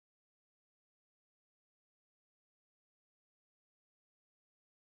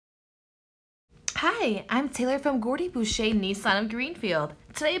Hi, I'm Taylor from Gordie Boucher Nissan of Greenfield.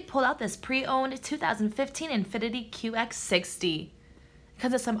 Today I pulled out this pre-owned 2015 INFINITI QX60. It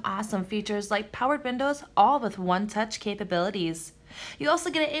comes with some awesome features like powered windows, all with one-touch capabilities. You also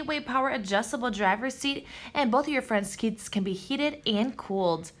get an 8-way power adjustable driver's seat, and both of your front seats can be heated and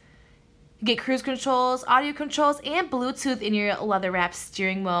cooled. You get cruise controls, audio controls, and Bluetooth in your leather-wrapped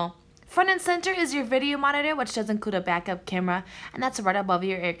steering wheel. Front and center is your video monitor, which does include a backup camera, and that's right above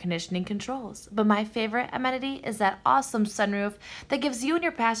your air conditioning controls. But my favorite amenity is that awesome sunroof that gives you and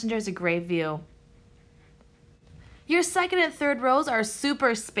your passengers a great view. Your second and third rows are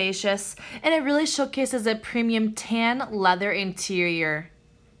super spacious, and it really showcases a premium tan leather interior.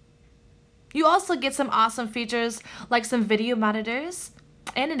 You also get some awesome features like some video monitors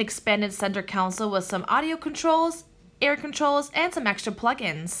and an expanded center console with some audio controls, air controls, and some extra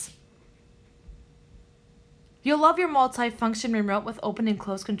plugins. You'll love your multi-function remote with open and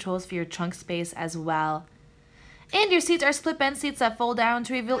close controls for your trunk space as well. And your seats are split bench seats that fold down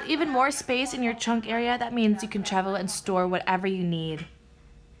to reveal even more space in your trunk area. That means you can travel and store whatever you need.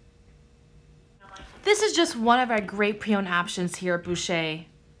 This is just one of our great pre-owned options here at Boucher.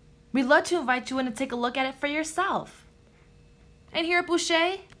 We'd love to invite you in to take a look at it for yourself. And here at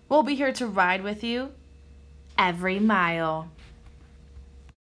Boucher, we'll be here to ride with you every mile.